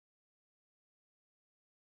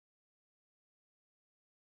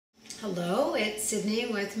Hello, it's Sydney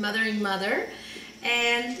with Mothering Mother,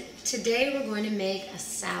 and today we're going to make a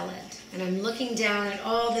salad. And I'm looking down at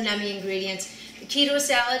all the yummy ingredients. The key to a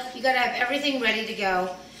salad, you gotta have everything ready to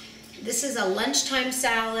go. This is a lunchtime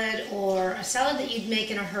salad or a salad that you'd make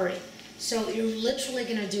in a hurry. So you're literally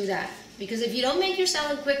gonna do that. Because if you don't make your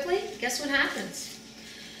salad quickly, guess what happens?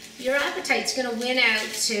 Your appetite's gonna win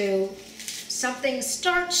out to something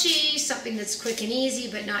starchy, something that's quick and easy,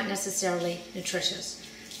 but not necessarily nutritious.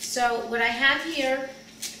 So what I have here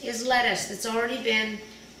is lettuce that's already been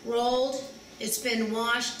rolled. It's been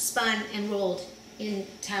washed, spun, and rolled in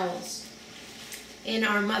towels, in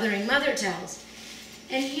our Mothering Mother towels.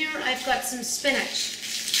 And here I've got some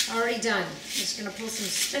spinach already done. I'm just gonna pull some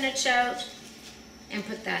spinach out and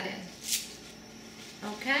put that in.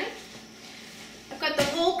 Okay? I've got the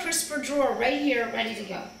whole crisper drawer right here ready to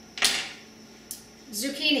go.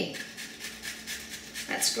 Zucchini.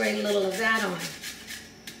 Let's grate a little of that on.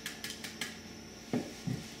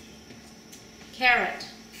 Carrot.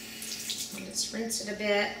 I'll just rinse it a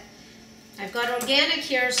bit. I've got organic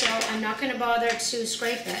here, so I'm not going to bother to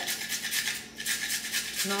scrape it.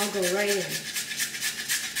 And I'll go right in.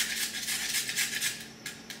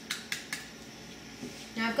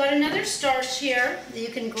 Now I've got another starch here that you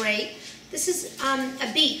can grate. This is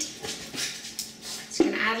a beet. It's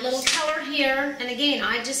going to add a little color here. And again,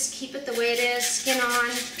 I just keep it the way it is, skin on.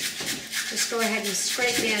 Just go ahead and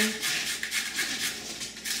scrape in.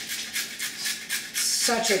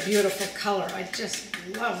 Such a beautiful color. I just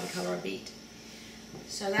love the color of beet.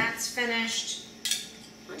 So that's finished.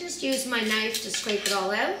 I'll just use my knife to scrape it all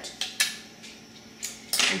out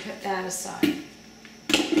and put that aside.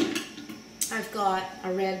 I've got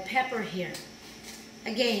a red pepper here.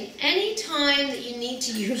 Again, any time that you need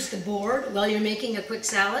to use the board while you're making a quick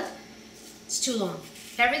salad, it's too long.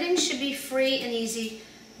 Everything should be free and easy,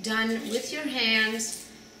 done with your hands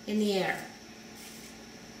in the air.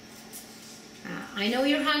 I know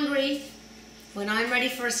you're hungry. When I'm ready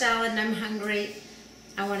for a salad and I'm hungry,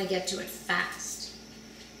 I want to get to it fast.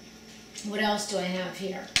 What else do I have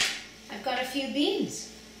here? I've got a few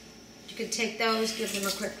beans. You could take those, give them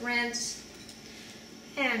a quick rinse,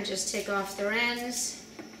 and just take off their ends.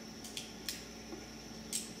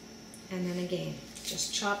 And then again,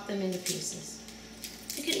 just chop them into pieces.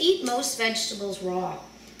 You can eat most vegetables raw.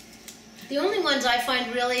 The only ones I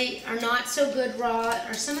find really are not so good raw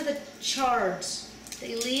are some of the chards.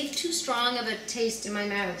 They leave too strong of a taste in my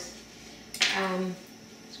mouth,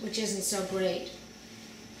 which isn't so great.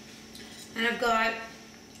 And I've got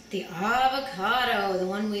the avocado, the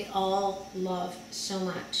one we all love so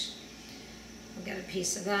much. I'll get a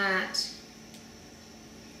piece of that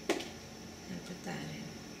and put that in.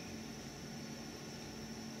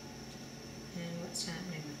 And what's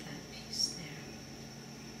happening with that piece there?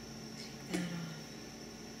 Take that off.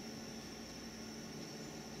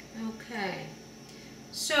 Okay.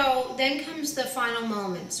 So then comes the final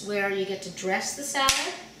moments where you get to dress the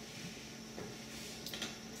salad.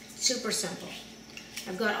 Super simple.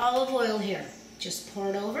 I've got olive oil here. Just pour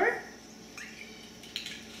it over.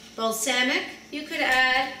 Balsamic, you could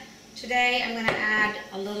add. Today I'm going to add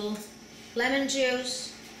a little lemon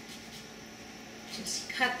juice. Just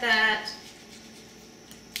cut that.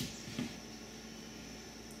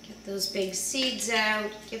 Get those big seeds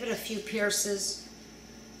out. Give it a few pierces.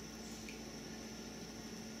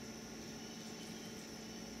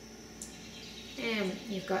 And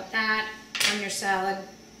you've got that on your salad.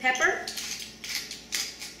 Pepper.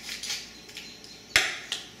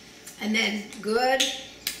 And then good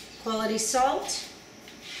quality salt.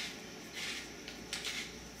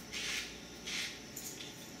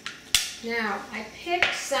 Now, I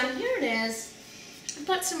picked some, here it is. I've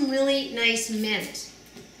got some really nice mint.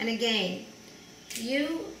 And again,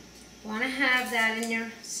 you want to have that in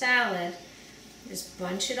your salad. Just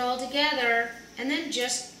bunch it all together and then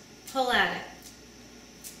just pull at it.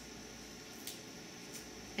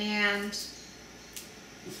 And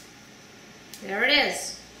there it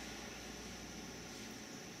is.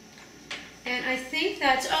 And I think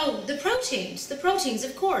that's, oh, the proteins,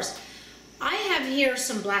 of course. I have here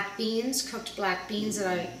some black beans, cooked black beans that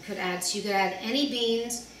I could add. So you could add any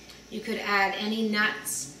beans, you could add any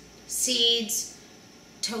nuts, seeds,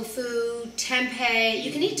 tofu, tempeh.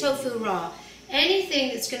 You can eat tofu raw. Anything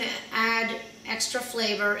that's going to add extra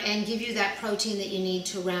flavor and give you that protein that you need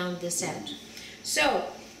to round this out. So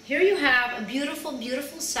here you have a beautiful,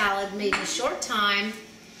 beautiful salad made in a short time.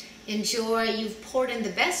 Enjoy. You've poured in the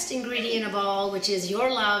best ingredient of all, which is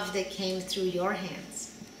your love that came through your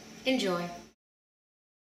hands. Enjoy.